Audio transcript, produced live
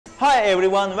Hi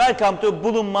everyone, welcome to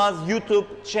Bulunmaz YouTube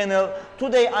channel.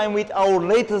 Today I'm with our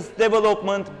latest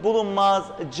development,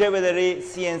 Bulunmaz Jewelry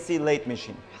CNC Lathe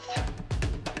machine.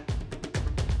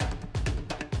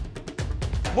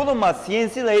 Bulunmaz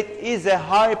CNC Lathe is a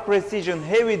high precision,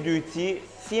 heavy duty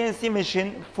CNC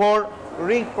machine for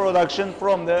ring production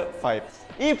from the pipes.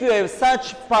 If you have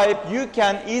such pipe, you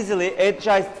can easily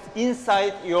adjust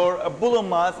inside your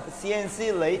Bulunmaz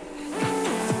CNC Lathe.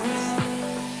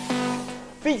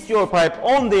 Fix your pipe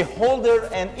on the holder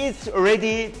and it's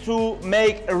ready to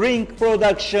make ring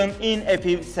production in a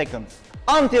few seconds.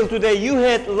 Until today you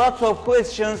had lots of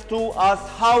questions to ask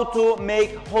how to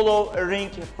make hollow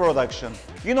ring production.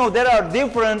 You know, there are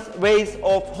different ways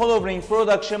of hollow ring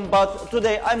production, but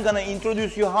today I'm gonna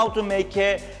introduce you how to make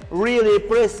a really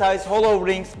precise hollow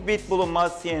rings with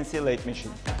Bulunmaz CNC Lathe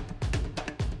machine.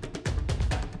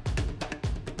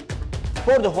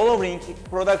 For the hollow ring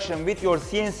production with your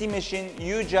CNC machine,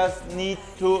 you just need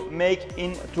to make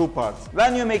in two parts.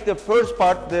 When you make the first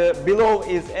part, the below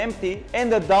is empty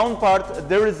and the down part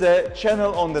there is a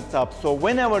channel on the top. So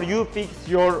whenever you fix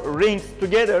your rings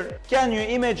together, can you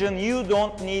imagine you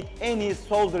don't need any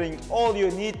soldering? All you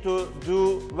need to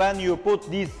do when you put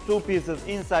these two pieces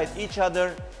inside each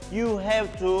other, you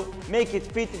have to make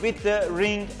it fit with the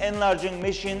ring enlarging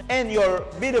machine and your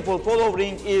beautiful hollow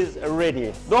ring is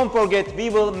ready. Don't forget, we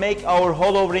will make our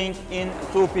hollow ring in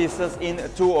two pieces in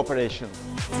two operations.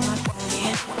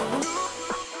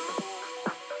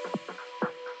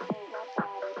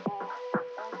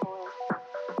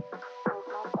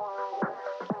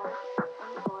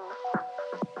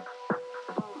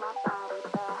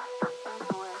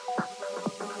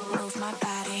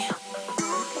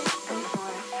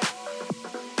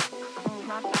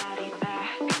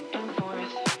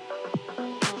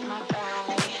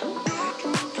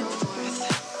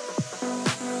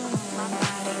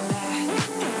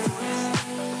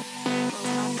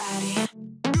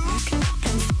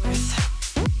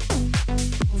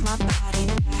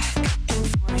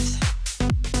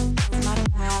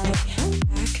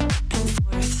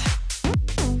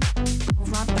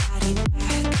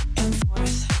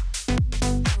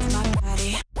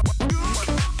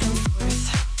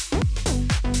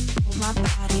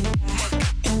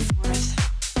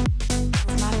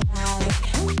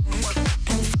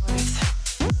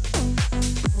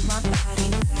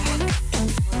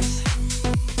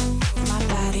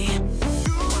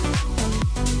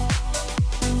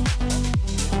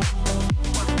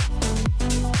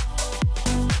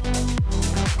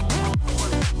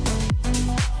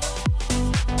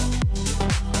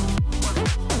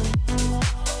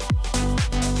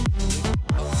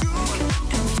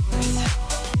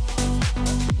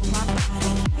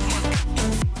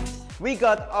 We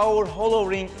got our hollow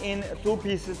ring in two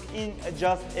pieces in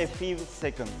just a few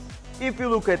seconds. If you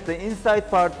look at the inside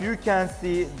part, you can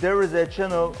see there is a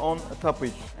channel on top of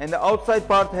it. And the outside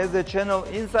part has a channel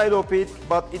inside of it,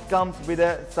 but it comes with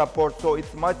a support, so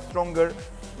it's much stronger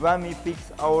when we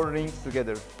fix our rings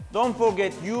together. Don't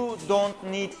forget, you don't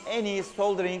need any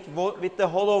soldering with the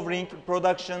hollow ring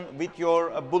production with your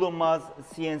Bulunmaz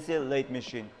CNC Lathe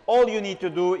machine. All you need to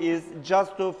do is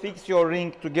just to fix your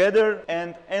ring together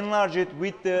and enlarge it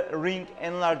with the ring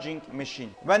enlarging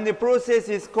machine. When the process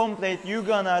is complete, you're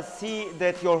gonna see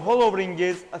that your hollow ring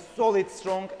is solid,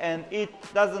 strong, and it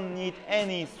doesn't need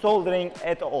any soldering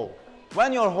at all.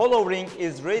 When your hollow ring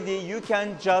is ready, you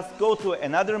can just go to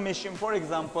another machine, for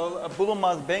example, a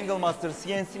Bulunmaz Bengal Master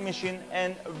CNC machine,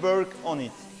 and work on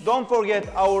it. Don't forget,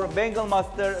 our Bengal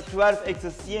Master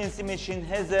 12-axis CNC machine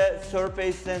has a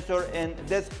surface sensor and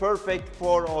that's perfect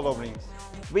for hollow rings.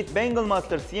 With Bengal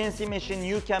Master CNC machine,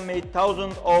 you can make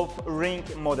thousands of ring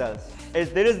models.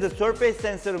 As there is the surface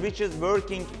sensor which is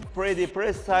working pretty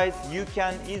precise, you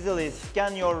can easily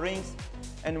scan your rings,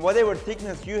 and whatever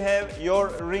thickness you have, your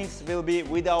rings will be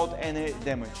without any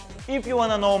damage. If you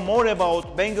want to know more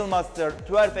about Bengal Master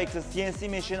 12-axis CNC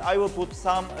machine, I will put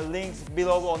some links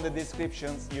below on the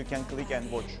descriptions. You can click and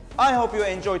watch. I hope you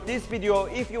enjoyed this video.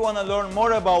 If you want to learn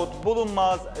more about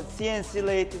Bulunmaz CNC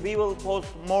Lathe, we will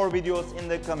post more videos in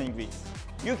the coming weeks.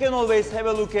 You can always have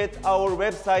a look at our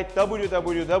website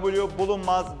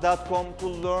www.bulunmaz.com to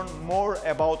learn more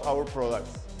about our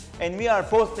products. And we are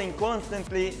posting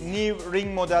constantly new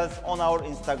ring models on our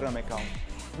Instagram account.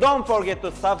 Don't forget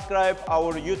to subscribe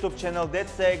our YouTube channel.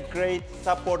 That's a great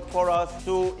support for us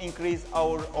to increase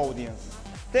our audience.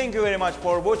 Thank you very much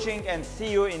for watching and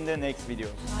see you in the next video.